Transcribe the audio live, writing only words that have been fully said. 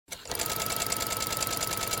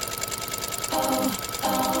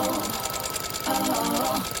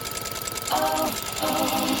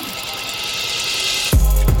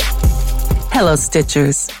Hello,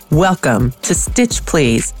 Stitchers. Welcome to Stitch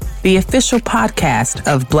Please, the official podcast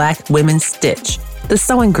of Black Women Stitch, the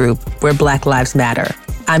sewing group where Black Lives Matter.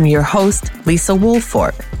 I'm your host, Lisa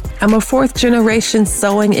Woolford. I'm a fourth-generation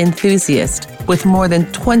sewing enthusiast with more than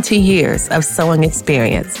 20 years of sewing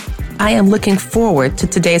experience. I am looking forward to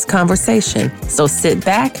today's conversation, so sit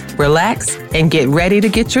back, relax, and get ready to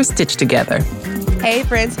get your stitch together. Hey,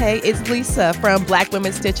 friends. Hey, it's Lisa from Black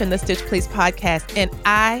Women Stitch and the Stitch Please podcast, and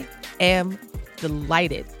I am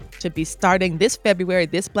delighted to be starting this February,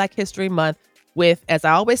 this Black History Month, with, as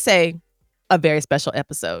I always say, a very special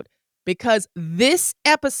episode. Because this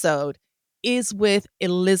episode is with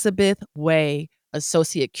Elizabeth Way,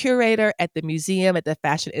 Associate Curator at the Museum at the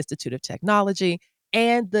Fashion Institute of Technology,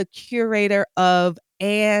 and the curator of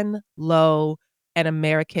Lowe, an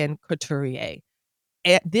American couturier.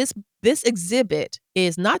 And this exhibit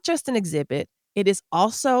is not just an exhibit, it is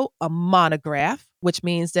also a monograph, which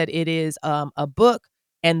means that it is a book,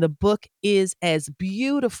 and the book is as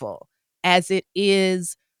beautiful as it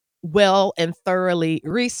is well and thoroughly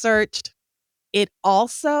researched. It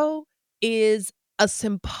also is a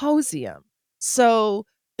symposium. So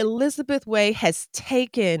Elizabeth Way has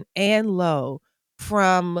taken Anne Lowe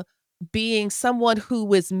from being someone who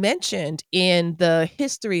was mentioned in the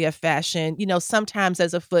history of fashion, sometimes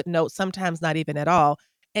as a footnote, sometimes not even at all,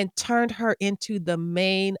 and turned her into the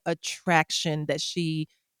main attraction that she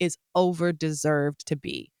is over-deserved to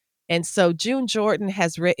be. And so June Jordan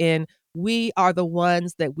has written, "We are the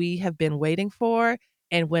ones that we have been waiting for."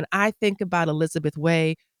 And when I think about Elizabeth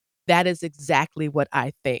Way, that is exactly what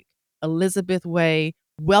I think. Elizabeth Way,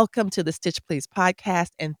 welcome to the Stitch Please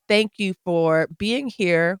podcast, and thank you for being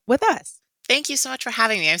here with us. Thank you so much for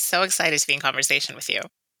having me. I'm so excited to be in conversation with you.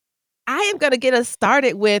 I am going to get us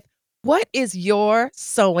started with, what is your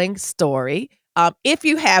sewing story? If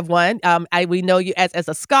you have one, we know you as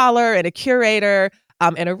a scholar and a curator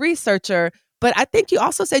and a researcher, but I think you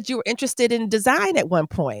also said you were interested in design at one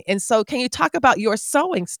point. And so can you talk about your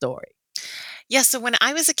sewing story? Yeah, so when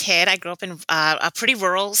I was a kid, I grew up in a pretty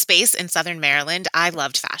rural space in Southern Maryland. I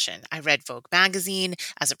loved fashion. I read Vogue magazine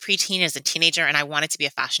as a preteen, as a teenager, and I wanted to be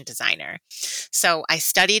a fashion designer. So I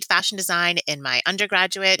studied fashion design in my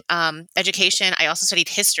undergraduate education. I also studied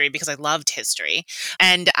history because I loved history.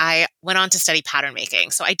 And I went on to study pattern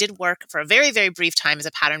making. So I did work for a very, very brief time as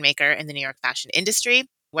a pattern maker in the New York fashion industry,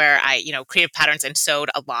 where I, created patterns and sewed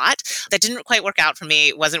a lot. That didn't quite work out for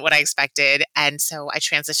me, wasn't what I expected. And so I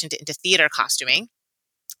transitioned into theater costuming.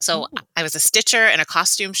 So I was a stitcher in a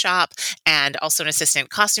costume shop and also an assistant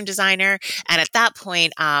costume designer. And at that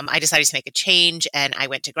point, I decided to make a change, and I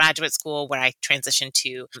went to graduate school where I transitioned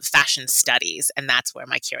to fashion studies. And that's where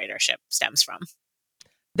my curatorship stems from.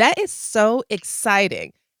 That is so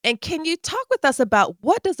exciting. And can you talk with us about,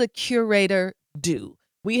 what does a curator do?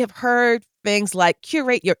 We have heard things like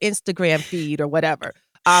curate your Instagram feed or whatever.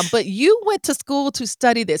 But you went to school to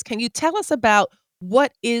study this. Can you tell us about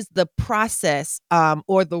what is the process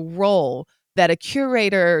or the role that a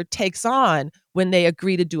curator takes on when they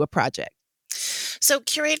agree to do a project? So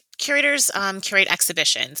curators curate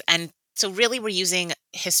exhibitions, and so really we're using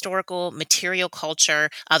historical material culture.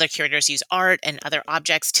 Other curators use art and other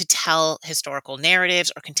objects to tell historical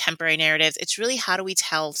narratives or contemporary narratives. It's really, how do we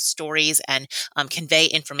tell stories and convey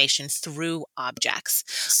information through objects?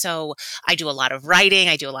 So I do a lot of writing,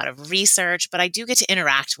 I do a lot of research, but I do get to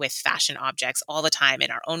interact with fashion objects all the time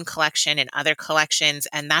in our own collection and other collections.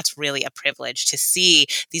 And that's really a privilege to see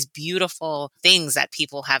these beautiful things that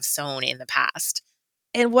people have sewn in the past.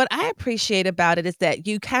 And what I appreciate about it is that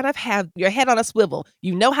you kind of have your head on a swivel.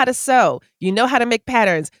 You know how to sew, you know how to make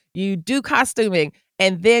patterns, you do costuming,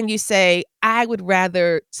 and then you say, I would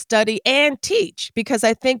rather study and teach, because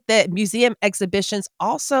I think that museum exhibitions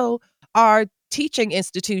also are teaching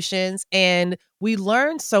institutions, and we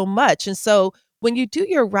learn so much. And so when you do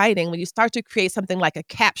your writing, when you start to create something like a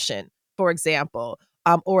caption, for example,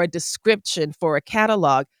 or a description for a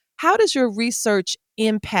catalog, how does your research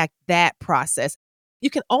impact that process? You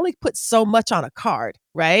can only put so much on a card,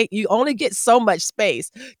 right? You only get so much space.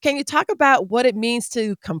 Can you talk about what it means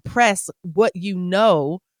to compress what you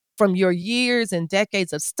know from your years and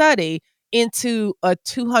decades of study into a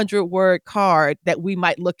 200-word card that we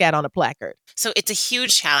might look at on a placard? So it's a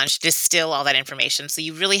huge challenge to distill all that information. So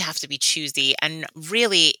you really have to be choosy. And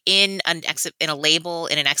really, in a label,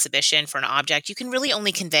 in an exhibition for an object, you can really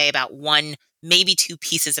only convey about one, maybe two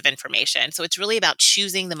pieces of information. So it's really about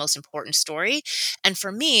choosing the most important story. And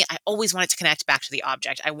for me, I always want it to connect back to the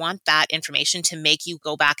object. I want that information to make you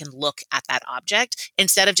go back and look at that object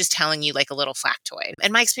instead of just telling you like a little factoid.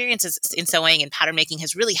 And my experiences in sewing and pattern making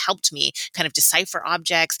has really helped me kind of decipher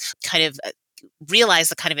objects, kind of realize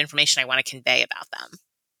the kind of information I want to convey about them.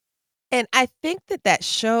 And I think that that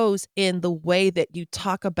shows in the way that you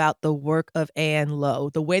talk about the work of Anne Lowe,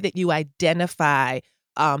 the way that you identify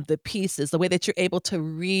the pieces, the way that you're able to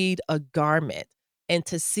read a garment and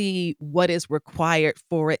to see what is required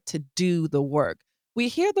for it to do the work. We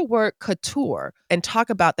hear the word couture and talk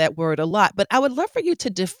about that word a lot, but I would love for you to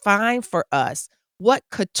define for us what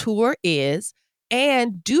couture is,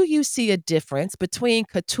 and do you see a difference between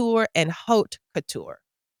couture and haute couture?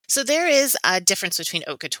 So there is a difference between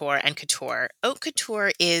haute couture and couture. Haute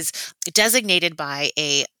couture is designated by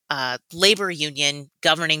a labor union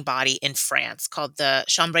governing body in France called the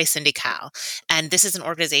Chambre syndicale. And this is an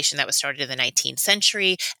organization that was started in the 19th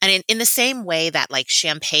century. And in the same way that like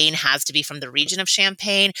champagne has to be from the region of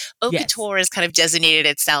Champagne, haute Yes. couture has kind of designated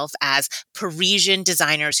itself as Parisian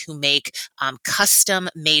designers who make custom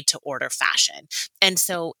made to order fashion. And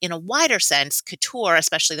so, in a wider sense, couture,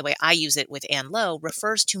 especially the way I use it with Anne Lowe,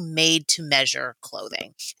 refers to made to measure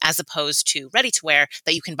clothing, as opposed to ready to wear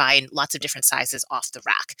that you can buy in lots of different sizes off the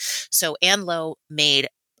rack. So, Anne Lowe made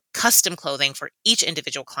custom clothing for each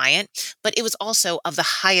individual client, but it was also of the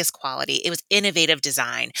highest quality. It was innovative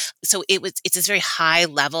design. So it's this very high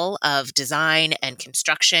level of design and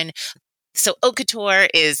construction. So haute couture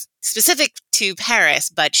is specific to Paris,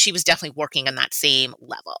 but she was definitely working on that same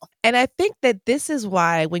level. And I think that this is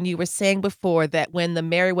why when you were saying before that when the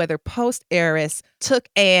Merriweather Post heiress took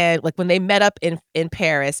Anne, like when they met up in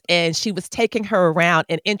Paris and she was taking her around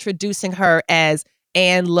and introducing her as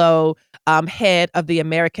Anne Lowe, head of the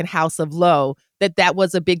American House of Lowe, that that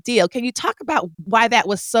was a big deal. Can you talk about why that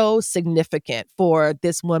was so significant for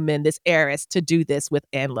this woman, this heiress, to do this with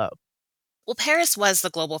Anne Lowe? Well, Paris was the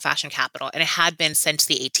global fashion capital, and it had been since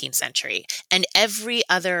the 18th century. And every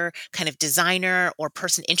other kind of designer or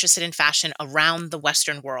person interested in fashion around the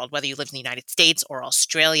Western world, whether you lived in the United States or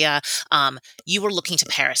Australia, you were looking to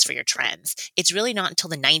Paris for your trends. It's really not until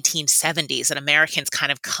the 1970s that Americans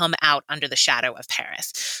kind of come out under the shadow of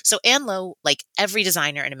Paris. So Anne Lowe, like every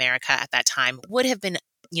designer in America at that time, would have been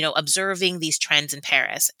observing these trends in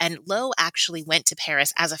Paris. And Lowe actually went to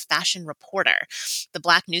Paris as a fashion reporter. The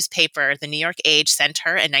Black newspaper, the New York Age, sent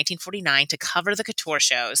her in 1949 to cover the couture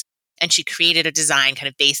shows, and she created a design kind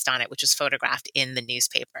of based on it, which was photographed in the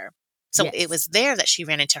newspaper. So it Yes. was there that she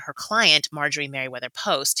ran into her client, Marjorie Merriweather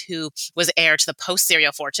Post, who was heir to the Post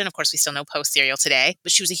cereal fortune. Of course, we still know Post cereal today,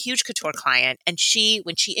 but she was a huge couture client. And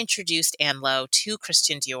when she introduced Anne Lowe to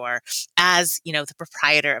Christian Dior as, the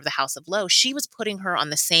proprietor of the House of Lowe, she was putting her on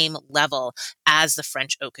the same level as the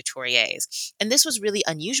French haute couturiers. And this was really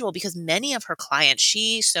unusual because many of her clients,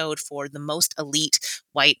 she sewed for the most elite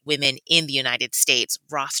white women in the United States,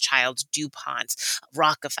 Rothschilds, DuPonts,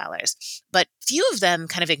 Rockefellers. But few of them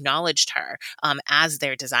kind of acknowledged her as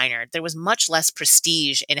their designer. There was much less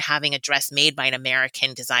prestige in having a dress made by an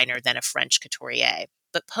American designer than a French couturier.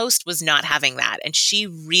 But Post was not having that. And she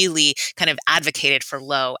really kind of advocated for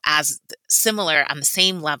Lowe as similar on the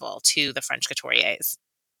same level to the French couturiers.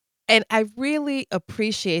 And I really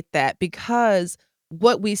appreciate that because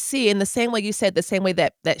what we see in the same way you said, the same way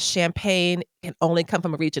that champagne can only come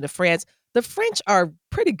from a region of France, the French are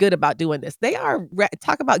pretty good about doing this. They are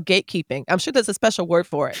talk about gatekeeping. I'm sure there's a special word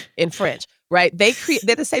for it in French, right? They're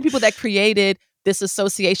the same people that created this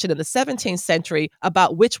association in the 17th century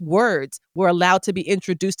about which words were allowed to be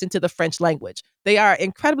introduced into the French language. They are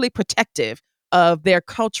incredibly protective of their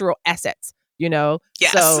cultural assets, you know?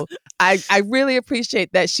 Yes. So I really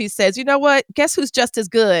appreciate that she says, you know what? Guess who's just as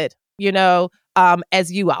good,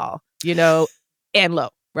 as you all, and Low,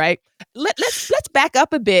 right? Let's back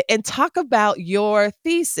up a bit and talk about your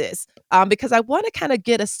thesis, because I want to kind of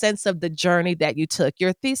get a sense of the journey that you took.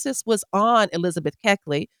 Your thesis was on Elizabeth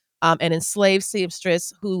Keckley, an enslaved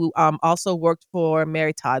seamstress who also worked for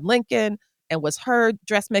Mary Todd Lincoln and was her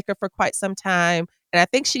dressmaker for quite some time. And I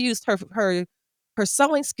think she used her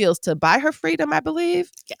sewing skills to buy her freedom, I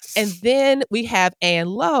believe. And Yes. then we have Anne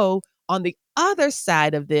Lowe on the other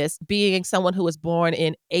side of this, being someone who was born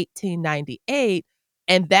in 1898.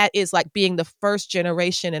 And that is like being the first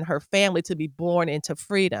generation in her family to be born into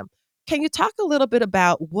freedom. Can you talk a little bit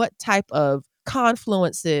about what type of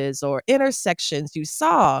confluences or intersections you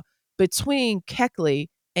saw between Keckley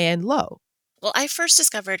and Lowe? Well, I first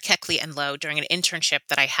discovered Keckley and Lowe during an internship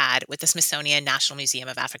that I had with the Smithsonian National Museum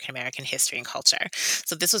of African American History and Culture.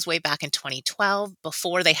 So this was way back in 2012,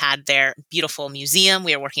 before they had their beautiful museum.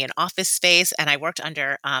 We were working in office space, and I worked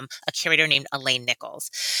under a curator named Elaine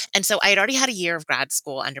Nichols. And so I had already had a year of grad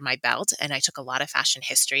school under my belt, and I took a lot of fashion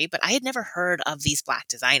history, but I had never heard of these Black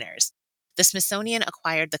designers. The Smithsonian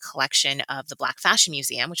acquired the collection of the Black Fashion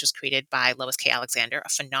Museum, which was created by Lois K. Alexander, a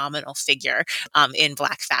phenomenal figure in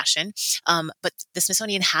Black fashion. But the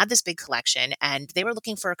Smithsonian had this big collection, and they were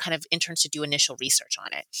looking for kind of interns to do initial research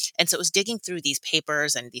on it. And so it was digging through these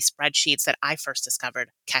papers and these spreadsheets that I first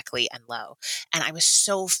discovered Keckley and Lowe. And I was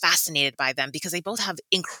so fascinated by them because they both have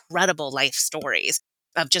incredible life stories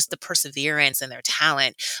of just the perseverance and their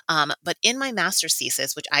talent. But in my master's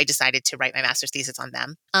thesis, which I decided to write my master's thesis on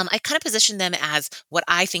them, I kind of positioned them as what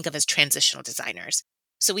I think of as transitional designers.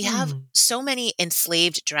 So we have so many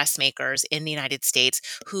enslaved dressmakers in the United States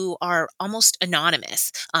who are almost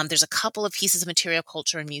anonymous. There's a couple of pieces of material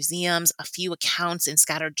culture in museums, a few accounts in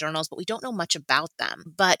scattered journals, but we don't know much about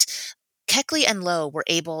them. But Keckley and Lowe were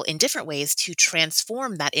able in different ways to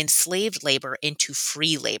transform that enslaved labor into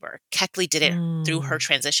free labor. Keckley did it through her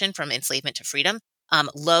transition from enslavement to freedom.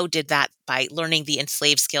 Lowe did that by learning the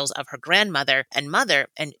enslaved skills of her grandmother and mother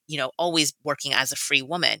and, always working as a free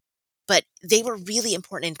woman. But they were really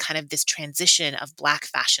important in kind of this transition of Black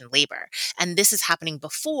fashion labor. And this is happening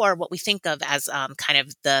before what we think of as kind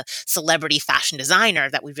of the celebrity fashion designer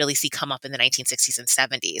that we really see come up in the 1960s and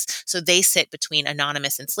 70s. So they sit between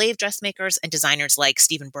anonymous enslaved dressmakers and designers like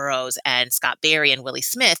Stephen Burrows and Scott Barry and Willie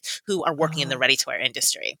Smith, who are working in the ready-to-wear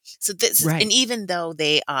industry. So this is, and even though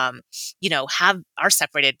they, are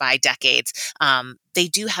separated by decades, they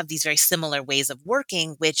do have these very similar ways of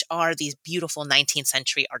working, which are these beautiful 19th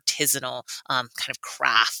century artisanal kind of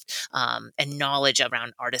craft and knowledge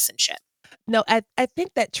around artisanship. No, I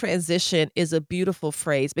think that transition is a beautiful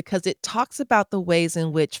phrase because it talks about the ways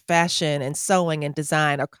in which fashion and sewing and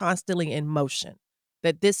design are constantly in motion,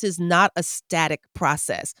 that this is not a static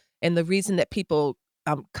process. And the reason that people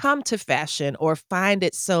come to fashion or find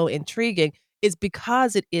it so intriguing is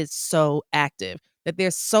because it is so active, that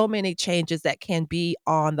there's so many changes that can be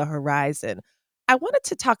on the horizon. I wanted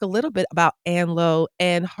to talk a little bit about Anne Lowe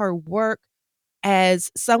and her work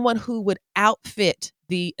as someone who would outfit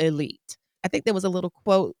the elite. I think there was a little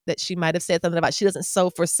quote that she might have said something about she doesn't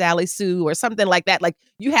sew for Sally Sue or something like that. Like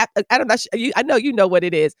you have, I don't know, I know you know what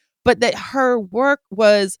it is, but that her work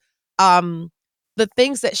was, the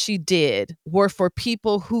things that she did were for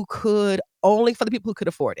people who could, only for the people who could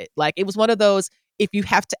afford it. Like it was one of those, if you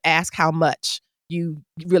have to ask how much, you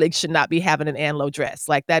really should not be having an Ann Lowe dress.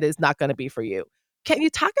 Like that is not going to be for you. Can you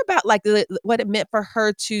talk about like what it meant for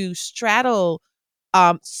her to straddle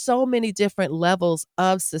so many different levels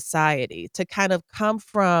of society, to kind of come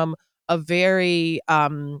from a very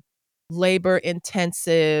labor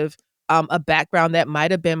intensive, a background that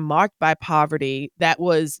might have been marked by poverty that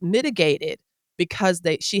was mitigated because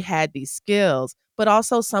she had these skills, but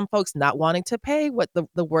also some folks not wanting to pay what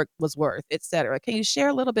the work was worth, et cetera. Can you share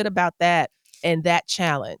a little bit about that and that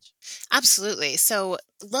challenge? Absolutely. So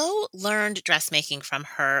Lowe learned dressmaking from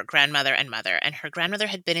her grandmother and mother, and her grandmother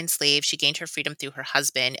had been enslaved. She gained her freedom through her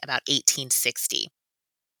husband about 1860.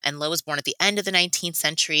 And Lowe was born at the end of the 19th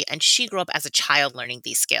century, and she grew up as a child learning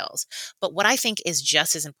these skills. But what I think is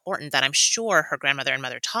just as important that I'm sure her grandmother and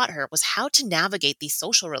mother taught her was how to navigate these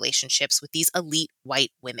social relationships with these elite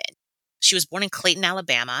white women. She was born in Clayton,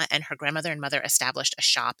 Alabama, and her grandmother and mother established a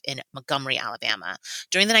shop in Montgomery, Alabama.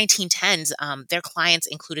 During the 1910s, their clients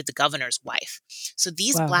included the governor's wife. So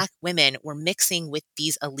these Wow. Black women were mixing with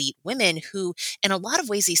these elite women who, in a lot of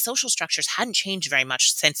ways, these social structures hadn't changed very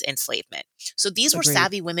much since enslavement. So these were Agreed.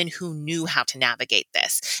 savvy women who knew how to navigate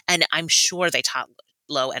this. And I'm sure they taught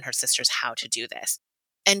Lowe and her sisters how to do this.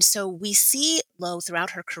 And so we see Lowe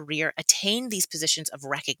throughout her career attain these positions of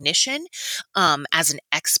recognition as an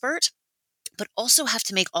expert, but also have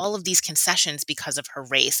to make all of these concessions because of her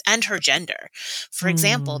race and her gender. For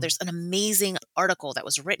example, Mm. there's an amazing article that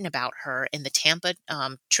was written about her in the Tampa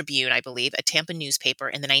Tribune, I believe, a Tampa newspaper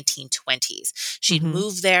in the 1920s. She'd Mhm.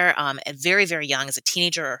 moved there very, very young as a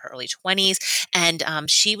teenager or her early 20s, and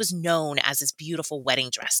she was known as this beautiful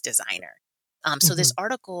wedding dress designer. So this Mhm.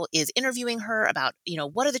 article is interviewing her about,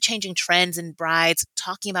 what are the changing trends in brides,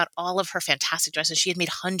 talking about all of her fantastic dresses. She had made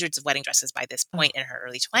hundreds of wedding dresses by this point Oh, in her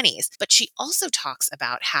early 20s. But she also talks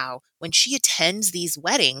about how when she attends these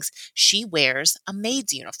weddings, she wears a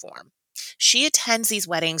maid's uniform. She attends these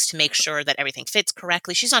weddings to make sure that everything fits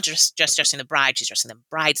correctly. She's not just dressing the bride, she's dressing the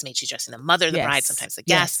bridesmaid, she's dressing the mother of the bride, yes. sometimes the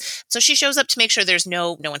Yes. guests. So she shows up to make sure there's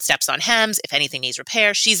no one steps on hems. If anything needs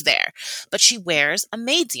repair, she's there. But she wears a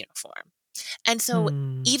maid's uniform. And so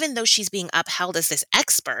Mm. even though she's being upheld as this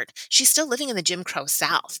expert, she's still living in the Jim Crow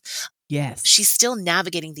South. She's Yes. still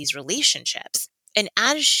navigating these relationships. And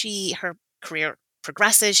as her career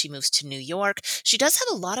progresses, she moves to New York. She does have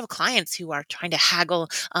a lot of clients who are trying to haggle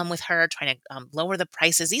with her, trying to lower the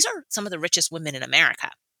prices. These are some of the richest women in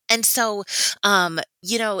America. And so,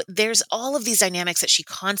 there's all of these dynamics that she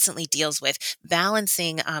constantly deals with,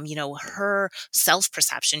 balancing, her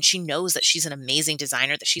self-perception. She knows that she's an amazing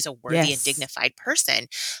designer, that she's a worthy and Yes. dignified person,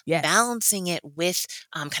 Yes. balancing it with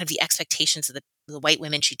kind of the expectations of the white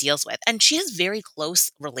women she deals with. And she has very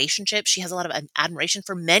close relationships. She has a lot of admiration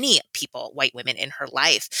for many people, white women in her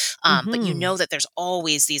life. But you Hmm. know that there's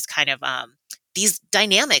always these kind of these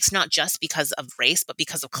dynamics, not just because of race, but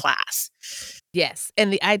because of class. Yes,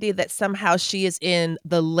 and the idea that somehow she is in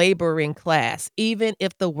the laboring class, even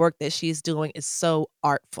if the work that she's doing is so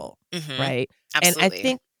artful, Hmm. right? And I Absolutely.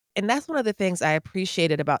 think and that's one of the things I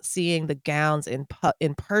appreciated about seeing the gowns in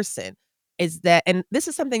person is that and this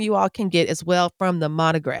is something you all can get as well from the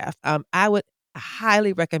monograph. I would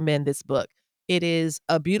highly recommend this book. It is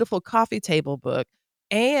a beautiful coffee table book,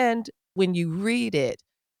 and when you read it,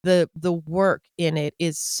 the work in it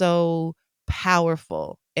is so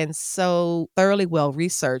powerful and so thoroughly well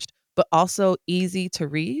researched, but also easy to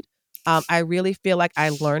read. I really feel like I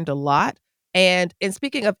learned a lot. And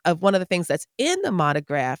speaking of one of the things that's in the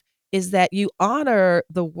monograph is that you honor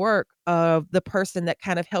the work of the person that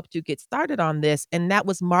kind of helped you get started on this, and that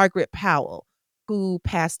was Margaret Powell, who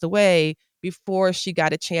passed away before she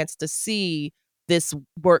got a chance to see this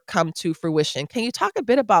work come to fruition. Can you talk a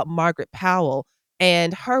bit about Margaret Powell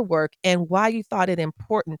and her work and why you thought it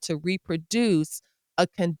important to reproduce a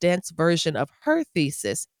condensed version of her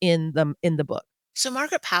thesis in the book? So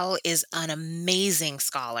Margaret Powell is an amazing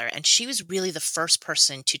scholar, and she was really the first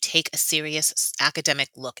person to take a serious academic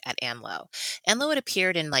look at Anne Lowe. Anne Lowe had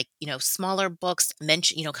appeared in smaller books,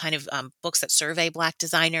 mention kind of books that survey Black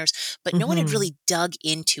designers, but no one had Mhm. really dug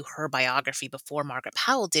into her biography before Margaret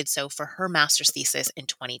Powell did so for her master's thesis in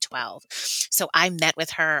 2012. So I met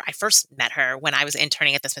with her. I first met her when I was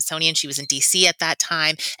interning at the Smithsonian. She was in DC at that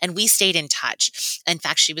time, and we stayed in touch. In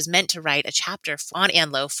fact, she was meant to write a chapter on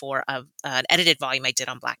Anne Lowe for an edited volume I did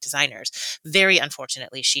on Black designers. Very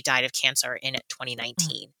unfortunately, she died of cancer in Mm.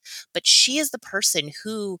 2019. But she is the person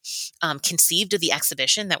who conceived of the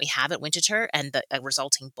exhibition that we have at Winterthur and the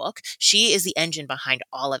resulting book. She is the engine behind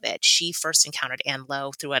all of it. She first encountered Anne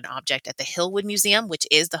Lowe through an object at the Hillwood Museum, which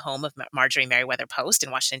is the home of Marjorie Merriweather Post in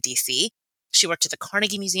Washington, D.C. She worked at the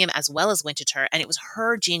Carnegie Museum as well as Winterthur, and it was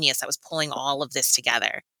her genius that was pulling all of this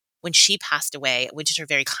together. When she passed away, Winterthur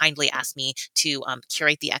very kindly asked me to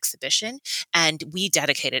curate the exhibition, and we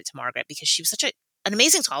dedicated it to Margaret because she was such an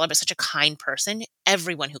amazing scholar, but such a kind person.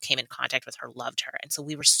 Everyone who came in contact with her loved her. And so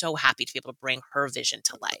we were so happy to be able to bring her vision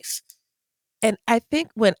to life. And I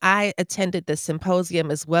think when I attended the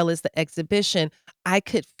symposium as well as the exhibition, I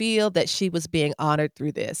could feel that she was being honored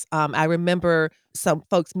through this. I remember some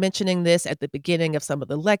folks mentioning this at the beginning of some of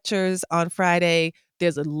the lectures on Friday.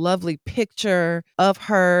 There's a lovely picture of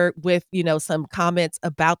her with, some comments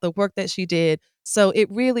about the work that she did. So it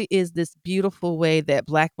really is this beautiful way that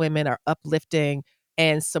Black women are uplifting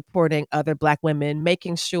and supporting other Black women,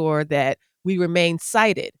 making sure that we remain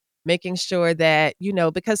cited, making sure that,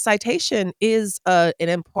 because citation is an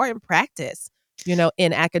important practice,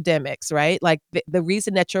 in academics, right? Like the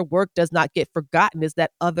reason that your work does not get forgotten is that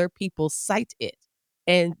other people cite it.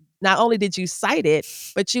 And not only did you cite it,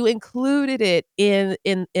 but you included it in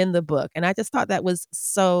the book. And I just thought that was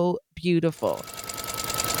so beautiful.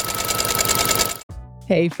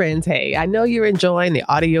 Hey, friends. Hey, I know you're enjoying the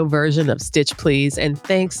audio version of Stitch Please, and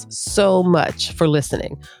thanks so much for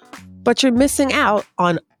listening. But you're missing out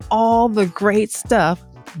on all the great stuff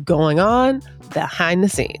going on behind the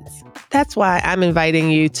scenes. That's why I'm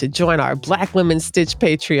inviting you to join our Black Women Stitch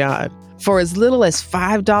Patreon. For as little as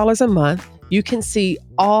 $5 a month, you can see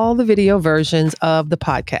all the video versions of the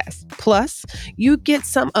podcast. Plus, you get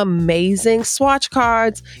some amazing swatch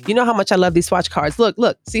cards. You know how much I love these swatch cards. Look,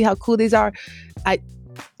 see how cool these are? I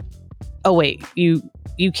Oh wait, you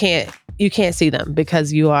can't see them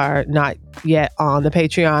because you are not yet on the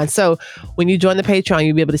Patreon. So when you join the Patreon,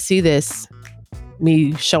 you'll be able to see this,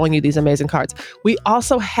 me showing you these amazing cards. We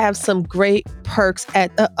also have some great perks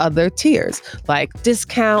at the other tiers, like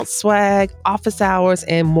discounts, swag, office hours,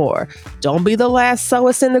 and more. Don't be the last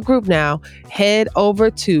sewist in the group now. Head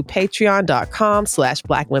over to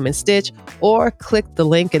patreon.com/blackwomenstitch or click the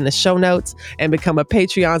link in the show notes and become a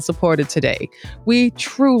Patreon supporter today. We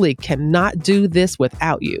truly cannot do this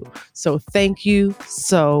without you. So thank you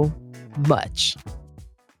so much.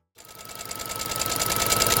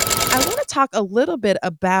 I want to talk a little bit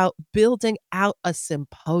about building out a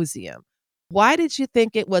symposium. Why did you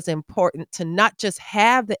think it was important to not just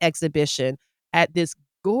have the exhibition at this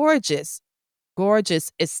gorgeous, gorgeous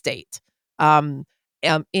estate in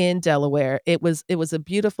Delaware? It was a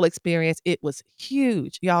beautiful experience. It was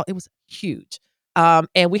huge, y'all. It was huge,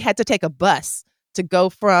 and we had to take a bus to go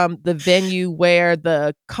from the venue where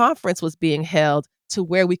the conference was being held to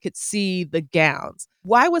where we could see the gowns.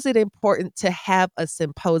 Why was it important to have a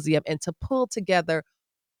symposium and to pull together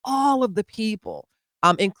all of the people,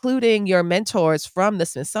 including your mentors from the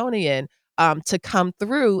Smithsonian, to come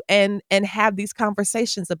through and have these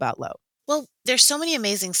conversations about Lowe? Well, there's so many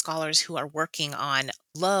amazing scholars who are working on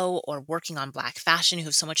Lowe or working on Black fashion who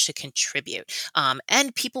have so much to contribute.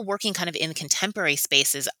 And people working kind of in contemporary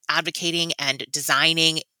spaces, advocating and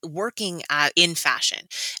designing, working in fashion.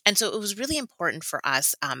 And so it was really important for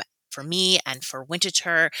us. For me and for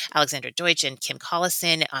Winterthur, Alexandra Deutsch and Kim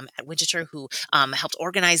Collison at Winterthur, who helped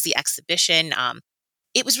organize the exhibition.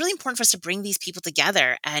 It was really important for us to bring these people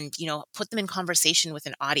together and, put them in conversation with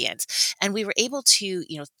an audience. And we were able to,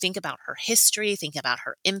 think about her history, think about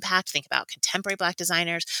her impact, think about contemporary Black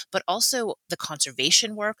designers, but also the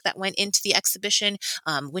conservation work that went into the exhibition.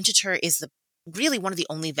 Winterthur is really one of the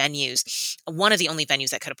only venues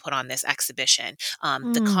that could have put on this exhibition.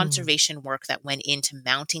 The Mm. conservation work that went into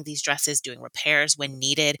mounting these dresses, doing repairs when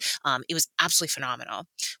needed, it was absolutely phenomenal.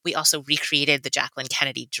 We also recreated the Jacqueline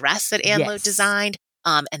Kennedy dress that Anne Lowe Yes. designed.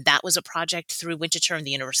 And that was a project through Winterthur and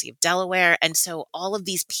the University of Delaware. And so all of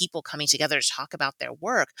these people coming together to talk about their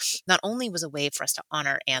work not only was a way for us to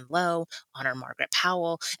honor Anne Lowe, honor Margaret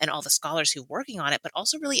Powell, and all the scholars who were working on it, but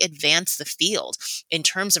also really advance the field in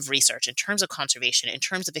terms of research, in terms of conservation, in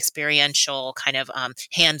terms of experiential kind of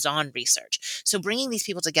hands-on research. So bringing these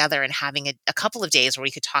people together and having a couple of days where we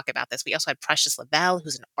could talk about this. We also had Precious Lavelle,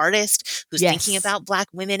 who's an artist who's thinking Yes. about Black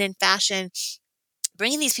women in fashion.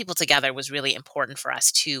 Bringing these people together was really important for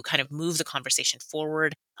us to kind of move the conversation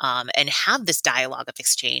forward and have this dialogue of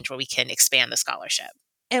exchange where we can expand the scholarship.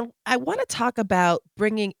 And I wanna talk about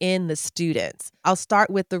bringing in the students. I'll start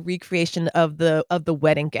with the recreation of the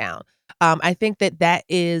wedding gown. I think that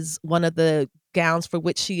is one of the gowns for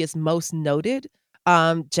which she is most noted.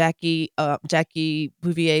 Jackie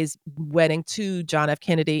Bouvier's wedding to John F.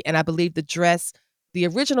 Kennedy, and I believe the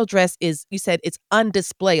original dress is, you said it's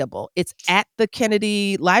undisplayable. It's at the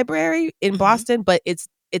Kennedy Library in hmm Boston, but it's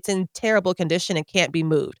in terrible condition and can't be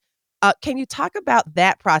moved. Can you talk about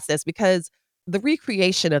that process? Because the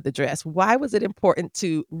recreation of the dress, why was it important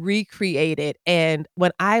to recreate it? And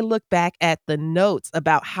when I look back at the notes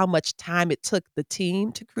about how much time it took the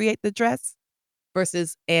team to create the dress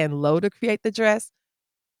versus Ann Lowe to create the dress,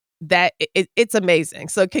 that it's amazing.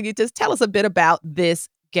 So can you just tell us a bit about this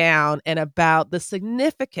gown and about the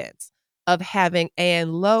significance of having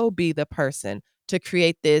Ann Lowe be the person to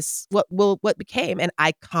create this what became an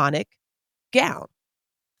iconic gown?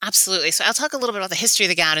 Absolutely. So I'll talk a little bit about the history of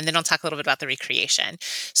the gown and then I'll talk a little bit about the recreation.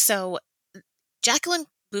 So Jacqueline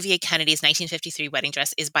Bouvier Kennedy's 1953 wedding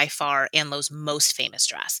dress is by far Anne Lowe's most famous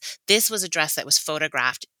dress. This was a dress that was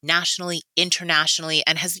photographed nationally, internationally,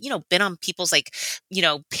 and has, been on people's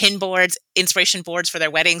pin boards, inspiration boards for their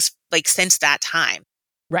weddings, since that time.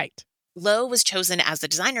 Right. Lowe was chosen as the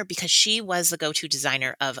designer because she was the go-to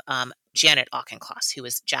designer of Janet Auchincloss, who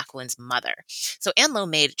was Jacqueline's mother. So Anne Lowe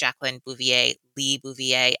made Jacqueline Bouvier, Lee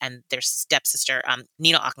Bouvier, and their stepsister,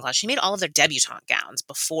 Nina Auchincloss. She made all of their debutante gowns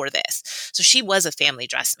before this. So she was a family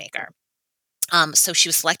dressmaker. So she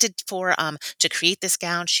was selected to create this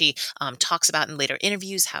gown. She talks about in later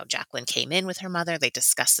interviews how Jacqueline came in with her mother. They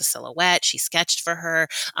discussed the silhouette. She sketched for her,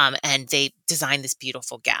 and they designed this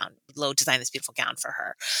beautiful gown. Lowe designed this beautiful gown for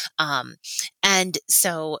her. And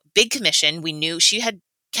so, big commission. We knew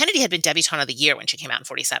Kennedy had been debutante of the year when she came out in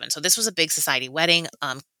 47. So this was a big society wedding.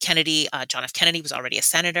 John F. Kennedy was already a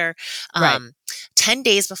senator. Right. 10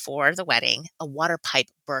 days before the wedding, a water pipe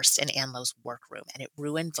burst in Anne Lowe's workroom and it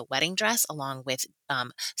ruined the wedding dress along with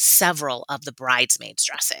several of the bridesmaids'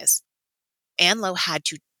 dresses. Anne Lowe had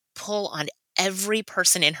to pull on every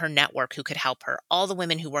person in her network who could help her, all the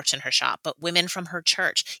women who worked in her shop, but women from her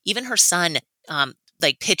church, even her son,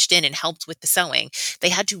 pitched in and helped with the sewing. They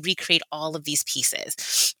had to recreate all of these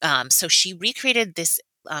pieces. So she recreated this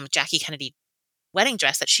Jackie Kennedy wedding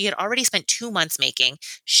dress that she had already spent 2 months making.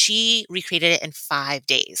 She recreated it in 5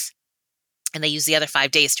 days. And they used the other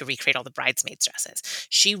 5 days to recreate all the bridesmaids' dresses.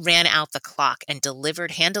 She ran out the clock and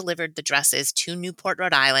hand delivered the dresses to Newport,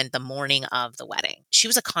 Rhode Island the morning of the wedding. She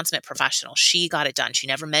was a consummate professional. She got it done. She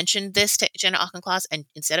never mentioned this to Janet Auchincloss, and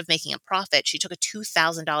instead of making a profit, she took a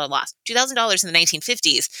 $2,000 loss. $2,000 in the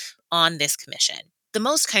 1950s on this commission. The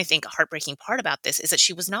most kind of think heartbreaking part about this is that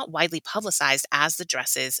she was not widely publicized as the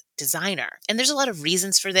dress's designer. And there's a lot of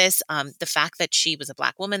reasons for this. The fact that she was a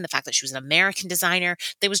Black woman, the fact that she was an American designer,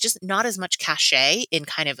 there was just not as much cachet in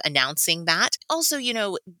kind of announcing that. Also,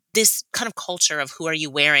 this kind of culture of who are you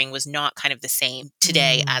wearing was not kind of the same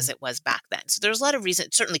today as it was back then. So there's a lot of reasons.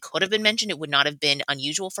 It certainly could have been mentioned. It would not have been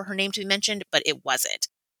unusual for her name to be mentioned, but it wasn't.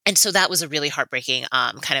 And so that was a really heartbreaking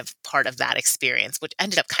kind of part of that experience, which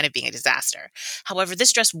ended up kind of being a disaster. However,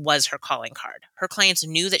 this dress was her calling card. Her clients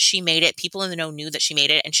knew that she made it. People in the know knew that she made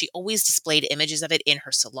it. And she always displayed images of it in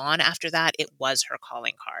her salon after that. It was her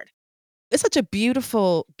calling card. It's such a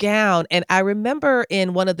beautiful gown. And I remember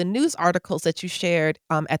in one of the news articles that you shared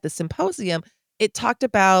at the symposium, it talked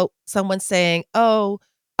about someone saying, oh,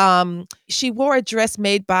 she wore a dress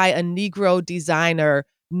made by a Negro designer,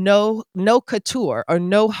 no couture or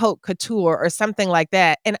no haute couture or something like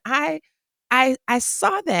that. And I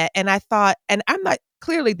saw that and I thought, and I'm not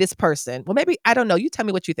clearly this person. Well, maybe I don't know. You tell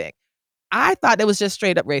me what you think. I thought that was just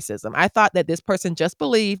straight up racism. I thought that this person just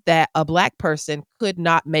believed that a Black person could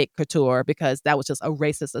not make couture because that was just a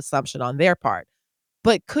racist assumption on their part.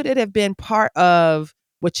 But could it have been part of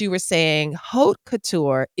what you were saying? Haute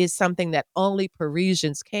couture is something that only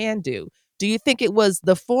Parisians can do. Do you think it was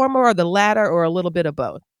the former or the latter or a little bit of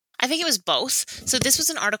both? I think it was both. So this was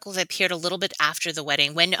an article that appeared a little bit after the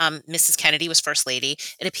wedding when Mrs. Kennedy was First Lady.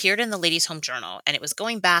 It appeared in the Ladies' Home Journal, and it was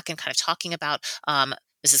going back and kind of talking about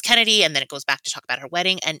Mrs. Kennedy, and then it goes back to talk about her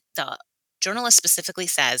wedding. And the journalist specifically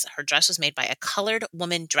says her dress was made by a colored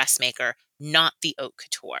woman dressmaker, not the haute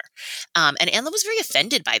couture. And Anla was very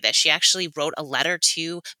offended by this. She actually wrote a letter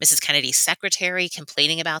to Mrs. Kennedy's secretary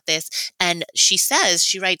complaining about this. And she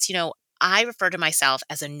writes, I refer to myself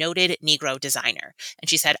as a noted Negro designer. And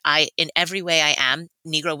she said, in every way I am.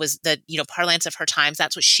 Negro was the, parlance of her times.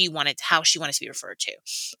 That's what how she wanted to be referred to.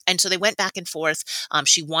 And so they went back and forth.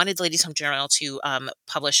 She wanted the Ladies' Home Journal to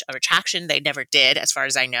publish a retraction. They never did, as far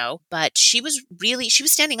as I know. But she was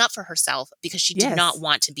standing up for herself because she did not Yes.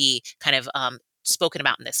 want to be kind of spoken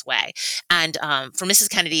about in this way. And to Mrs.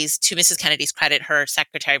 Kennedy's credit, her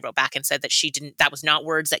secretary wrote back and said that that was not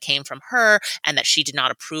words that came from her and that she did not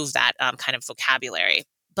approve that kind of vocabulary.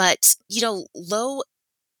 But,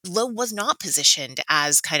 Lowe was not positioned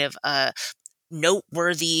as kind of a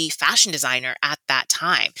noteworthy fashion designer at that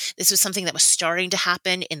time. This was something that was starting to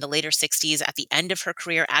happen in the later 60s at the end of her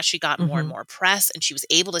career as she got more and Mhm. more press and she was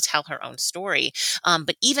able to tell her own story.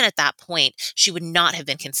 But even at that point, she would not have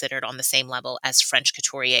been considered on the same level as French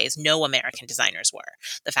couturiers. No American designers were.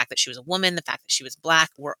 The fact that she was a woman, the fact that she was Black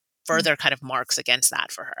were further kind of marks against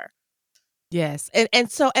that for her. Yes, and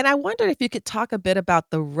I wondered if you could talk a bit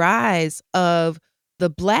about the rise of the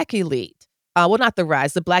Black elite. Well, not the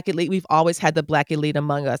rise, the Black elite. We've always had the Black elite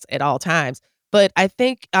among us at all times. But I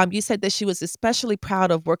think you said that she was especially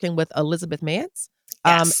proud of working with Elizabeth Mance,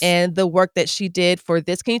 Yes. and the work that she did for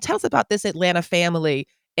this. Can you tell us about this Atlanta family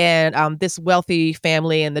and this wealthy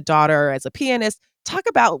family and the daughter as a pianist? Talk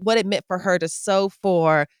about what it meant for her to sew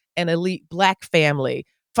for an elite Black family.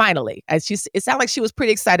 Finally, it sounded like she was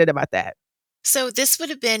pretty excited about that. So this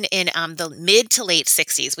would have been in the mid to late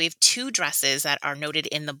 60s. We have two dresses that are noted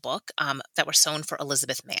in the book that were sewn for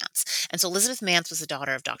Elizabeth Mance. And so Elizabeth Mance was the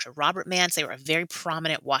daughter of Dr. Robert Mance. They were a very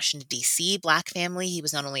prominent Washington, D.C. Black family. He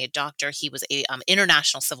was not only a doctor, he was a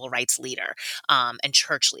international civil rights leader and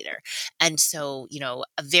church leader. And so,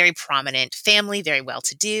 a very prominent family, very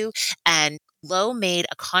well-to-do. And Lowe made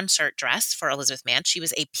a concert dress for Elizabeth Mance. She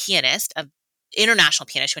was a pianist, a international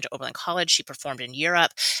pianist. She went to Oberlin College. She performed in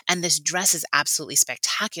Europe. And this dress is absolutely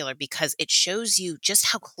spectacular because it shows you just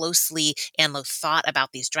how closely Anne Lowe thought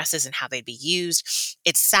about these dresses and how they'd be used.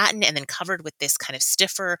 It's satin and then covered with this kind of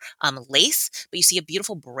stiffer lace, but you see a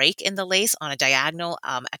beautiful break in the lace on a diagonal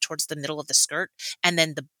towards the middle of the skirt. And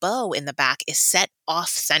then the bow in the back is set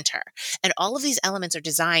off center. And all of these elements are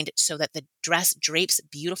designed so that the dress drapes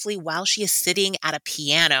beautifully while she is sitting at a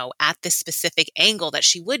piano at this specific angle that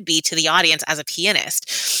she would be to the audience as a pianist.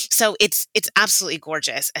 So it's absolutely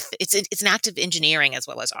gorgeous. It's an act of engineering as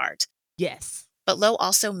well as art. Yes. But Lowe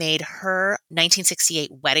also made her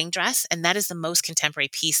 1968 wedding dress, and that is the most contemporary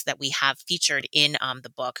piece that we have featured in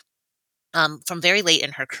the book. From very late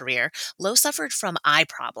in her career, Lowe suffered from eye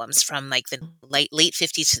problems from like the late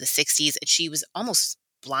 50s to the 60s, and she was almost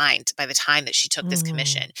blind by the time that she took this Mm.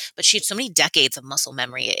 commission. But she had so many decades of muscle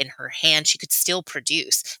memory in her hand, she could still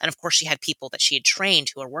produce. And of course, she had people that she had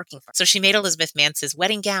trained who were working for her. So she made Elizabeth Mance's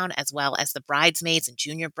wedding gown as well as the bridesmaids and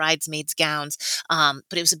junior bridesmaids gowns. But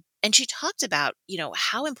it was and she talked about,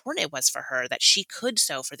 how important it was for her that she could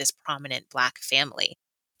sew for this prominent Black family.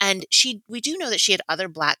 And we do know that she had other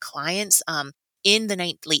Black clients. In the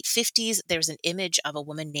late 50s, there's an image of a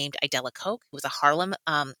woman named Idella Koch, who was a Harlem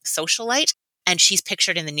socialite. And she's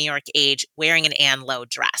pictured in the New York Age wearing an Anne Lowe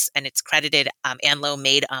dress. And it's credited Anne Lowe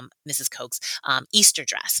made Mrs. Koch's Easter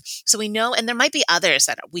dress. So we know, and there might be others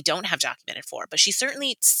that we don't have documented for, but she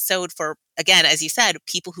certainly sewed for, again, as you said,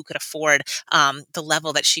 people who could afford the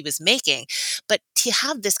level that she was making. But to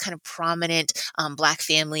have this kind of prominent Black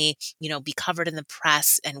family, be covered in the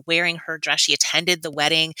press and wearing her dress, she attended the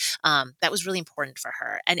wedding. That was really important for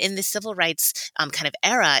her. And in the civil rights kind of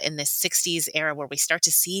era, in the 60s era, where we start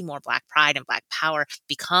to see more Black pride and Black power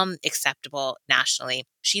become acceptable nationally,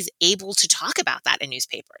 she's able to talk about that in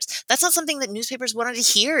newspapers. That's not something that newspapers wanted to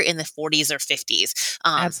hear in the 40s or 50s.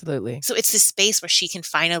 Absolutely. So it's this space where she can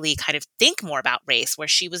finally kind of think more about race, where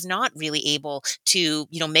she was not really able to,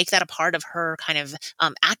 make that a part of her kind of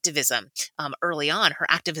activism early on. Her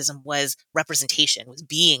activism was representation, was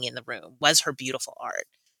being in the room, was her beautiful art.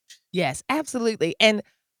 Yes, absolutely. And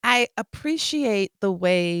I appreciate the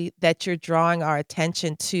way that you're drawing our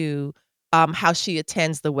attention to how she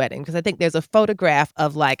attends the wedding. Because I think there's a photograph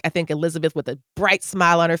of, like, I think Elizabeth with a bright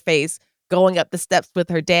smile on her face going up the steps with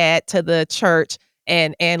her dad to the church.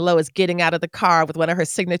 And Anne Lowe is getting out of the car with one of her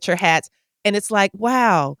signature hats. And it's like,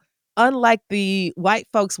 wow, unlike the white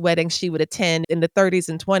folks' weddings she would attend in the 30s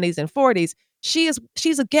and 20s and 40s,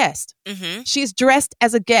 she's a guest. Mm-hmm. She's dressed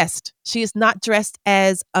as a guest. She is not dressed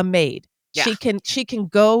as a maid. Yeah. She can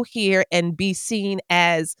go here and be seen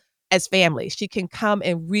as family. She can come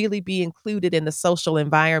and really be included in the social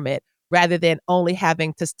environment rather than only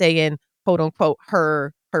having to stay in, quote unquote,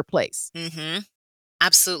 her place. Mm-hmm.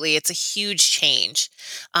 Absolutely. It's a huge change.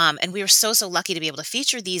 And we were so lucky to be able to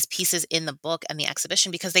feature these pieces in the book and the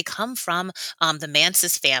exhibition because they come from the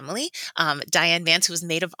Mance's family. Diane Mance, who was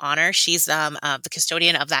maid of honor, she's the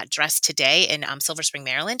custodian of that dress today in Silver Spring,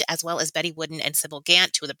 Maryland, as well as Betty Wooden and Sybil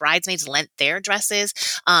Gant, two of the bridesmaids, lent their dresses.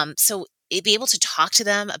 So be able to talk to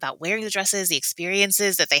them about wearing the dresses, the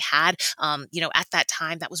experiences that they had, at that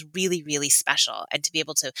time, that was really, really special. And to be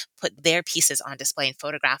able to put their pieces on display and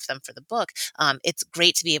photograph them for the book, it's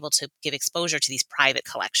great to be able to give exposure to these private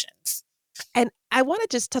collections. And I wanted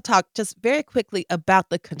just to talk just very quickly about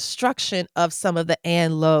the construction of some of the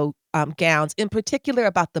Anne Lowe gowns, in particular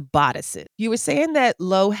about the bodices. You were saying that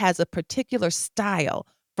Lowe has a particular style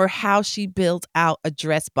for how she builds out a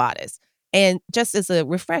dress bodice. And just as a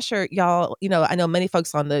refresher, y'all, I know many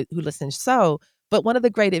folks who listen sew, but one of the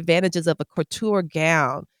great advantages of a couture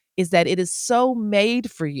gown is that it is so made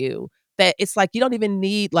for you that it's like you don't even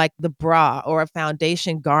need like the bra or a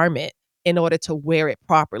foundation garment in order to wear it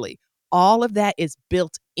properly. All of that is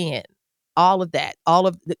built in. All of that, all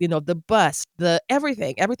of the bust, the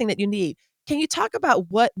everything that you need. Can you talk about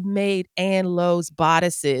what made Anne Lowe's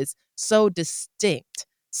bodices so distinct?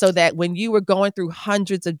 So that when you were going through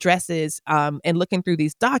hundreds of dresses and looking through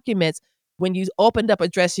these documents, when you opened up a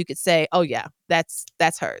dress, you could say, "Oh yeah, that's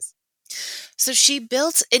hers." So she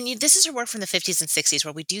built, and this is her work from the 50s and 60s,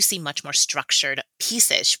 where we do see much more structured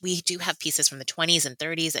pieces. We do have pieces from the 20s and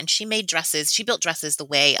 30s, and she made dresses. She built dresses the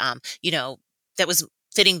way, that was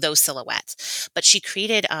fitting those silhouettes. But she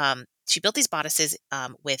created, she built these bodices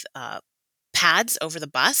with pads over the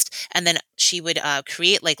bust, and then she would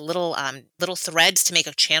create like little threads to make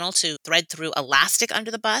a channel to thread through elastic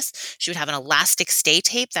under the bust. She would have an elastic stay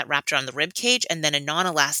tape that wrapped around the rib cage, and then a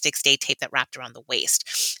non-elastic stay tape that wrapped around the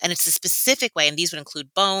waist. And it's the specific way, and these would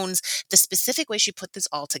include bones. The specific way she put this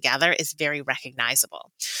all together is very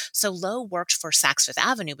recognizable. So Lowe worked for Saks Fifth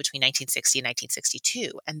Avenue between 1960 and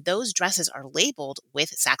 1962, and those dresses are labeled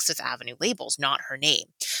with Saks Fifth Avenue labels, not her name.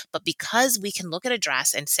 But because we can look at a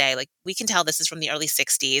dress and say, like, we can tell this is from the early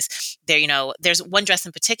 60s. There's one dress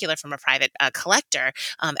in particular from a private collector,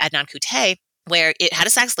 Adnan Kutay, where it had a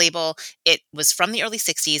Saks label. It was from the early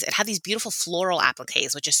 60s. It had these beautiful floral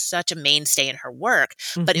appliques, which is such a mainstay in her work.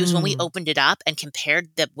 Mm-hmm. But it was when we opened it up and compared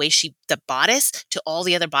the bodice to all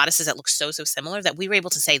the other bodices that look so similar, that we were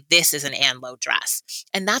able to say, this is an Anne Lowe dress.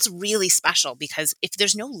 And that's really special because if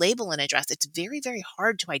there's no label in a dress, it's very, very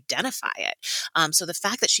hard to identify it. So the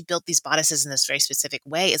fact that she built these bodices in this very specific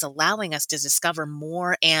way is allowing us to discover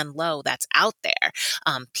more Anne Lowe that's out there.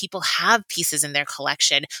 People have pieces in their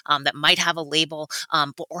collection that might have a label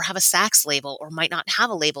or have a Saks label or might not have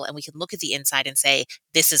a label, and we can look at the inside and say,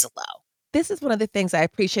 this is a Lowe. This is one of the things I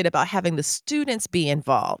appreciate about having the students be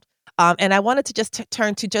involved. And I wanted to just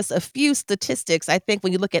turn to just a few statistics. I think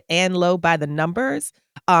when you look at Anne Lowe by the numbers,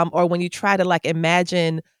 or when you try to like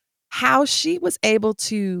imagine how she was able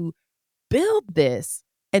to build this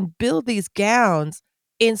and build these gowns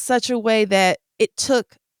in such a way that it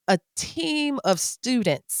took a team of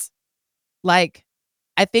students. Like,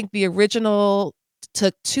 I think the original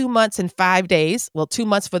took 2 months and 5 days. Well, 2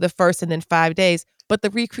 months for the first and then 5 days, but the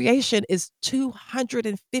recreation is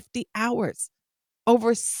 250 hours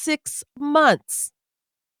over 6 months.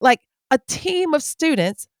 Like, a team of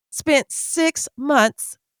students spent 6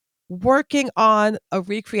 months working on a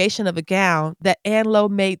recreation of a gown that Anne Lowe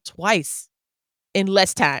made twice in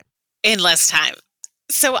less time. In less time.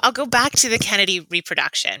 So I'll go back to the Kennedy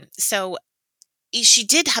reproduction. So she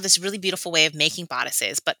did have this really beautiful way of making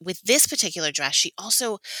bodices, but with this particular dress,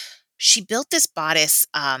 she built this bodice.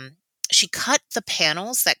 She cut the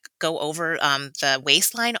panels that go over the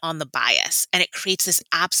waistline on the bias, and it creates this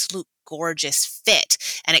absolute gorgeous fit.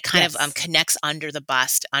 And it kind of Yes. connects under the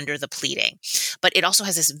bust, under the pleating. But it also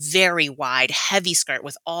has this very wide, heavy skirt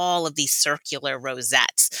with all of these circular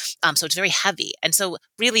rosettes. So it's very heavy. And so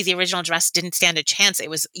really the original dress didn't stand a chance. It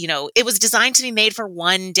was, it was designed to be made for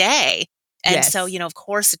one day. And so, Yes. of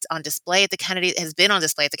course, it's on display at the Kennedy, it has been on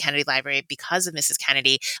display at the Kennedy Library because of Mrs.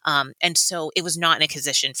 Kennedy. And so it was not in a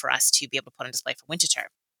position for us to be able to put on display for Winterthur.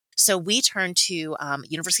 So we turned to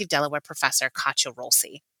University of Delaware professor Katja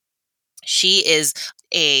Rolsey. She is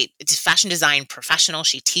a fashion design professional.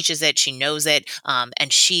 She teaches it. She knows it.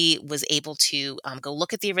 And she was able to go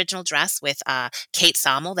look at the original dress with Kate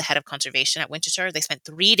Sommel, the head of conservation at Winterthur. They spent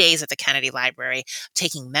 3 days at the Kennedy Library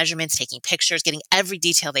taking measurements, taking pictures, getting every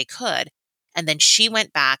detail they could. And then she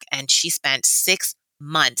went back and she spent 6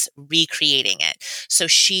 months recreating it. So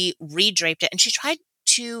she redraped it and she tried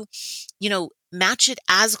to, match it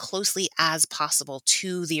as closely as possible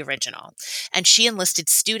to the original. And she enlisted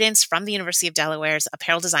students from the University of Delaware's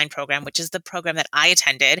apparel design program, which is the program that I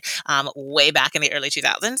attended way back in the early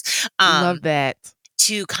 2000s. Love that.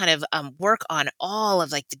 To kind of work on all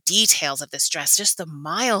of like the details of this dress, just the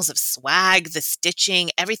miles of swag, the stitching,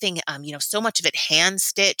 everything, so much of it hand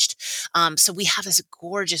stitched. So we have this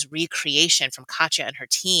gorgeous recreation from Katja and her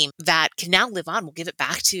team that can now live on. We'll give it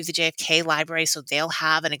back to the JFK Library so they'll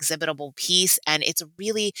have an exhibitable piece. And it's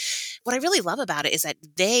what I really love about it is that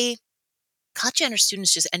Katja and her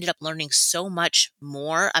students just ended up learning so much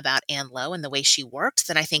more about Anne Lowe and the way she worked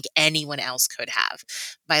than I think anyone else could have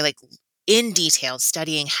by in detail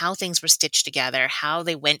studying how things were stitched together, how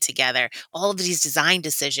they went together, all of these design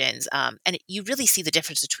decisions. And you really see the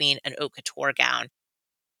difference between an haute couture gown,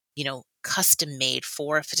 custom made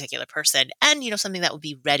for a particular person and, something that would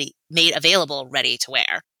be made available, ready to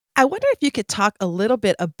wear. I wonder if you could talk a little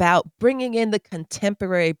bit about bringing in the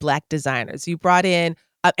contemporary Black designers. You brought in,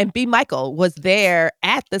 and B. Michael was there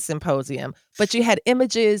at the symposium, but you had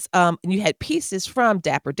images, and you had pieces from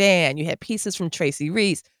Dapper Dan, you had pieces from Tracy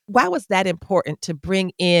Reese. Why was that important to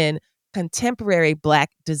bring in contemporary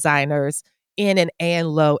Black designers in an Anne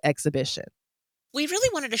Lowe exhibition? We really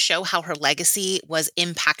wanted to show how her legacy was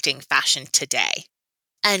impacting fashion today.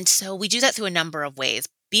 And so we do that through a number of ways.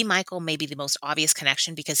 B. Michael may be the most obvious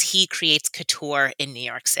connection because he creates couture in New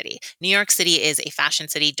York City. New York City is a fashion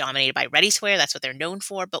city dominated by ready-to-wear. That's what they're known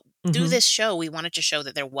for. But through this show, we wanted to show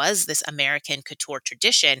that there was this American couture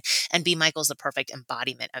tradition, and B. Michael's the perfect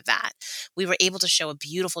embodiment of that. We were able to show a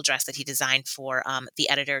beautiful dress that he designed for the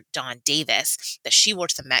editor, Dawn Davis, that she wore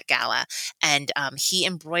to the Met Gala. And he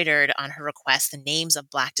embroidered on her request the names of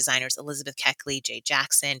Black designers Elizabeth Keckley, Jay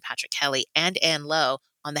Jackson, Patrick Kelly, and Anne Lowe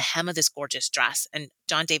on the hem of this gorgeous dress. And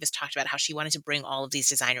Dawn Davis talked about how she wanted to bring all of these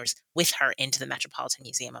designers with her into the Metropolitan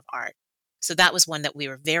Museum of Art. So that was one that we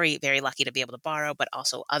were very, very lucky to be able to borrow, but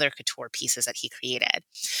also other couture pieces that he created.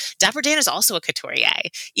 Dapper Dan is also a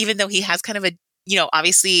couturier, even though he has kind of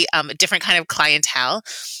obviously a different kind of clientele.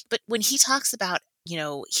 But when he talks about,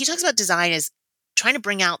 design as trying to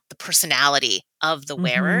bring out the personality of the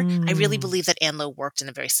wearer, I really believe that Anne Lowe worked in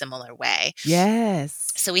a very similar way.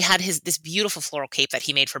 Yes. So we had this beautiful floral cape that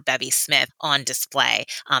he made for Bevy Smith on display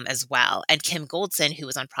as well. And Kim Goldson, who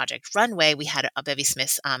was on Project Runway, we had a Bevy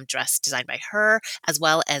Smith dress designed by her, as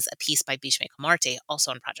well as a piece by Bishme Kamarte, also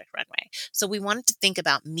on Project Runway. So we wanted to think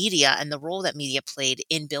about media and the role that media played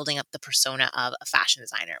in building up the persona of a fashion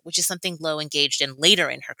designer, which is something Lowe engaged in later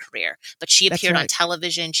in her career. But she appeared on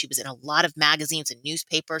television. She was in a lot of magazines and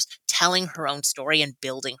newspapers, telling her own story and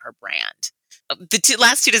building her brand. The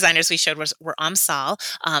last two designers we showed were Amsal,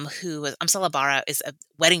 Amsal Abara is a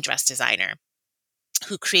wedding dress designer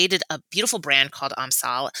who created a beautiful brand called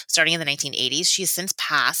Amsal starting in the 1980s. She has since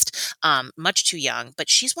passed, much too young, but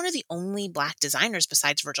she's one of the only Black designers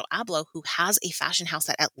besides Virgil Abloh who has a fashion house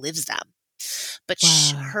that outlives them. But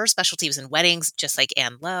her specialty was in weddings, just like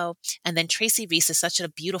Anne Lowe. And then Tracy Reese is such a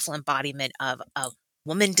beautiful embodiment of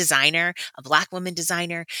woman designer, a Black woman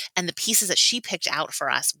designer, and the pieces that she picked out for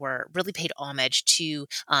us were really paid homage to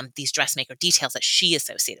these dressmaker details that she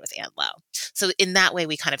associated with Anne Lowe. So in that way,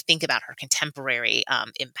 we kind of think about her contemporary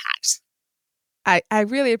impact. I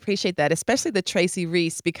really appreciate that, especially the Tracy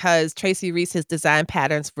Reese, because Tracy Reese has designed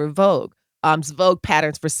patterns for Vogue, Vogue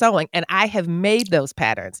patterns for sewing, and I have made those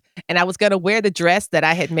patterns. And I was gonna wear the dress that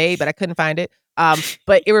I had made, but I couldn't find it.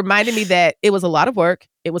 But it reminded me that it was a lot of work.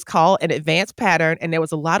 It was called an advanced pattern, and there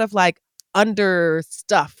was a lot of like under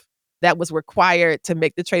stuff that was required to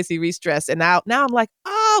make the Tracy Reese dress. And now I'm like,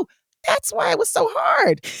 oh, that's why it was so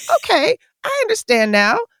hard. Okay, I understand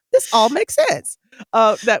now. This all makes sense.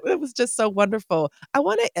 That it was just so wonderful. I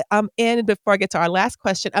want to end before I get to our last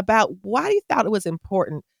question about why you thought it was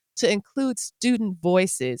important to include student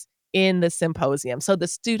voices in the symposium. So the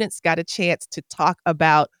students got a chance to talk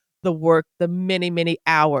about the work, the many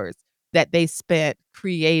hours that they spent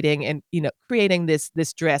creating and creating this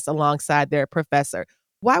dress alongside their professor.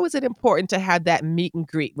 Why was it important to have that meet and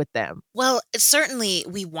greet with them? Well, certainly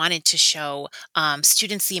we wanted to show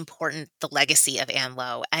students the legacy of Anne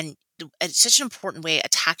Lowe, and it's such an important way, a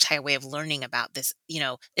tactile way of learning about this.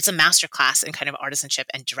 It's a master class in kind of artisanship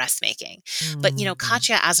and dressmaking. But Mm.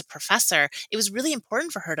 Katya, as a professor, it was really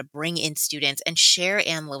important for her to bring in students and share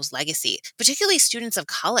Anne Lowe's legacy, particularly students of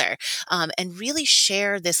color, and really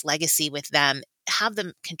share this legacy with them. Have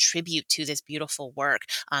them contribute to this beautiful work.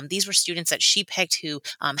 These were students that she picked who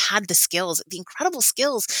had the incredible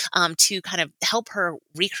skills to kind of help her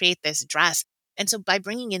recreate this dress. And so by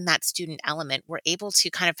bringing in that student element, we're able to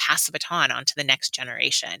kind of pass the baton on to the next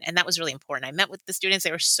generation. And that was really important. I met with the students.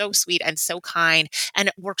 They were so sweet and so kind and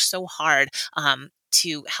worked so hard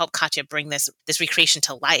to help Katya bring this recreation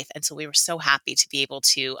to life. And so we were so happy to be able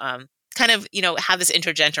to kind of, have this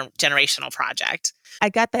intergenerational project. I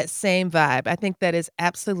got that same vibe. I think that is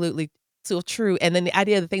absolutely so true. And then the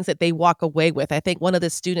idea of the things that they walk away with. I think one of the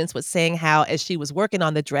students was saying how, as she was working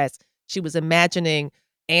on the dress, she was imagining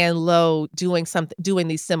Anne Lowe doing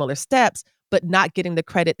these similar steps, but not getting the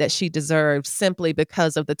credit that she deserved simply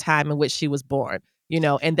because of the time in which she was born.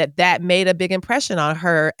 And that made a big impression on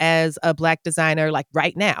her as a Black designer, like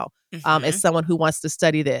right now, as Hmm. someone who wants to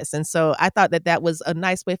study this. And so I thought that was a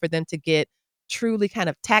nice way for them to get truly kind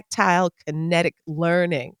of tactile, kinetic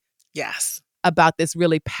learning Yes. about this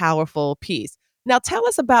really powerful piece. Now, tell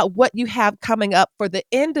us about what you have coming up for the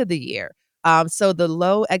end of the year. So the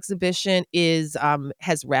Low exhibition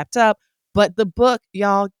has wrapped up, but the book,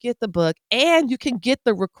 y'all get the book, and you can get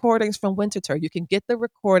the recordings from Winterthur. You can get the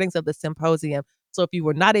recordings of the symposium. So if you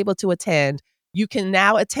were not able to attend, you can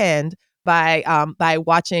now attend by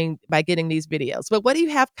getting these videos. But what do you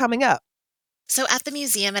have coming up? So at the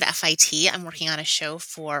museum at FIT, I'm working on a show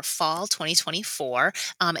for fall 2024,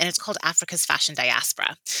 and it's called Africa's Fashion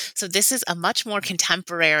Diaspora. So this is a much more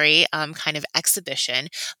contemporary kind of exhibition,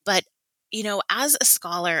 but as a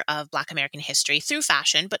scholar of Black American history through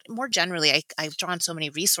fashion, but more generally, I've drawn so many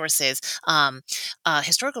resources,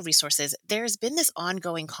 historical resources. There's been this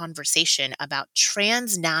ongoing conversation about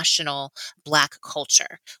transnational Black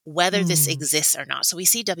culture, whether this Mm, exists or not. So we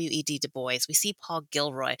see W.E.D. Du Bois, we see Paul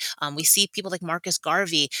Gilroy, we see people like Marcus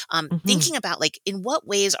Garvey mhm. thinking about like in what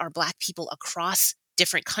ways are Black people across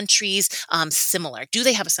different countries similar? Do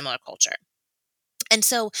they have a similar culture? And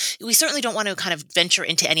so we certainly don't want to kind of venture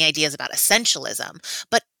into any ideas about essentialism,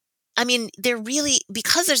 but I mean,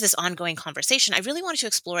 because there's this ongoing conversation, I really wanted to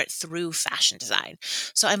explore it through fashion design.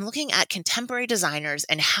 So I'm looking at contemporary designers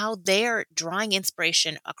and how they're drawing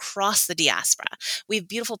inspiration across the diaspora. We have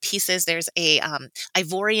beautiful pieces. There's a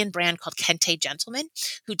Ivorian brand called Kente Gentleman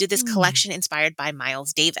who did this Mm. collection inspired by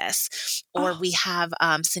Miles Davis. Or Oh, we have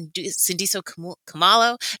Sindiso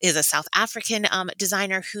Kumalo is a South African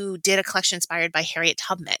designer who did a collection inspired by Harriet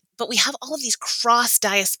Tubman. But we have all of these cross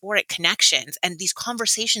diasporic connections and these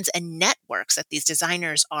conversations and networks that these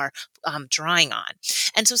designers are drawing on.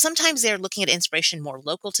 And so sometimes they're looking at inspiration more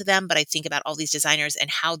local to them, but I think about all these designers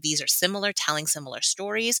and how these are similar, telling similar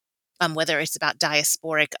stories. Whether it's about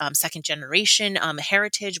diasporic second generation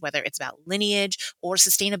heritage, whether it's about lineage or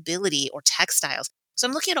sustainability or textiles. So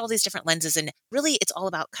I'm looking at all these different lenses, and really it's all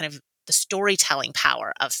about kind of the storytelling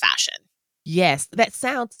power of fashion. yes, that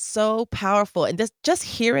sounds so powerful, and just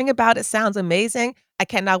hearing about it sounds amazing. I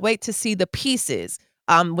cannot wait to see the pieces,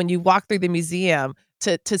 when you walk through the museum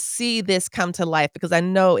to see this come to life because I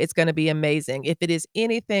know it's gonna be amazing. If it is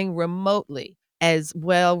anything remotely as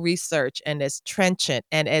well researched and as trenchant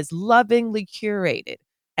and as lovingly curated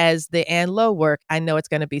as the Ann Lowe work, I know it's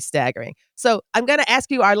gonna be staggering. So, I'm gonna ask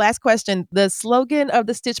you our last question. The slogan of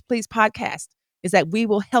the Stitch Please podcast is that we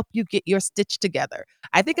will help you get your stitch together.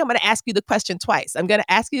 I think I'm going to ask you the question twice. I'm going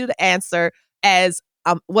to ask you to answer as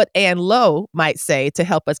what Ann Lowe might say to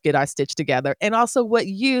help us get our stitch together, and also what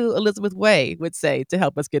you, Elizabeth Way, would say to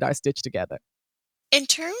help us get our stitch together. In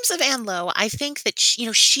terms of Anne Lowe, I think that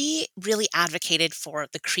she really advocated for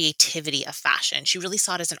the creativity of fashion. She really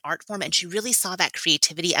saw it as an art form, and she really saw that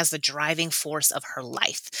creativity as the driving force of her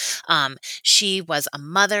life. She was a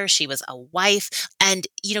mother, she was a wife, and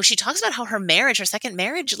she talks about how her second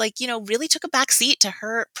marriage, really took a back seat to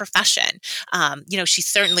her profession. She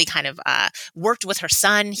certainly kind of worked with her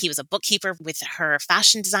son. He was a bookkeeper with her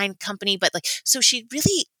fashion design company, but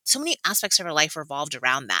so many aspects of her life revolved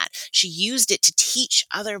around that. She used it to teach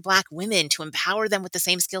other Black women, to empower them with the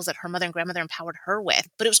same skills that her mother and grandmother empowered her with.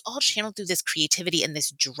 But it was all channeled through this creativity and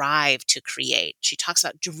this drive to create. She talks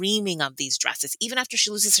about dreaming of these dresses. Even after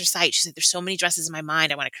she loses her sight, she said, there's so many dresses in my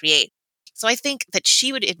mind I want to create. So I think that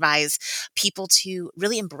she would advise people to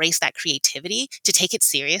really embrace that creativity, to take it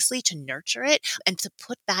seriously, to nurture it, and to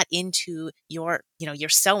put that into your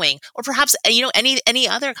sewing, or perhaps, any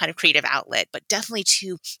other kind of creative outlet, but definitely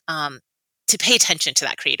to pay attention to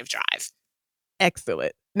that creative drive.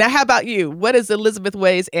 Excellent. Now, how about you? What is Elizabeth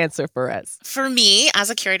Way's answer for us? For me, as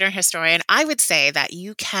a curator and historian, I would say that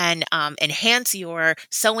you can enhance your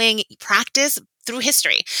sewing practice through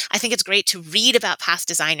history. I think it's great to read about past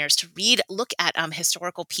designers, to look at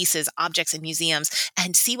historical pieces, objects in museums,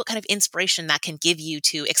 and see what kind of inspiration that can give you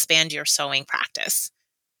to expand your sewing practice.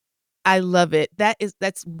 I love it.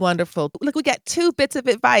 That's wonderful. Look, we got 2 bits of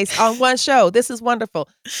advice on one show. This is wonderful.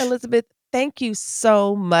 Elizabeth, thank you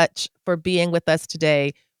so much for being with us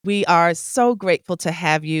today. We are so grateful to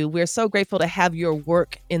have you. We're so grateful to have your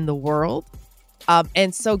work in the world.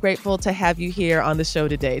 And so grateful to have you here on the show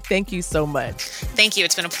today. Thank you so much. Thank you.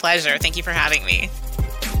 It's been a pleasure. Thank you for having me.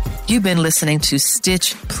 You've been listening to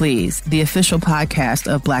Stitch Please, the official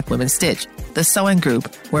podcast of Black Women Stitch, the sewing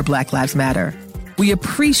group where Black Lives Matter. We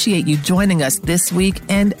appreciate you joining us this week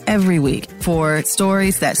and every week for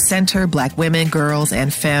stories that center Black women, girls,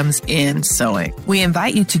 and femmes in sewing. We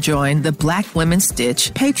invite you to join the Black Women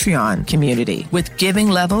Stitch Patreon community with giving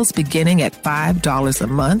levels beginning at $5 a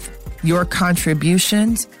month. Your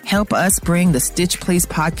contributions help us bring the Stitch Please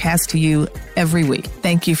podcast to you every week.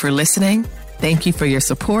 Thank you for listening. Thank you for your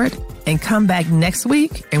support. And come back next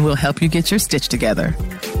week and we'll help you get your stitch together.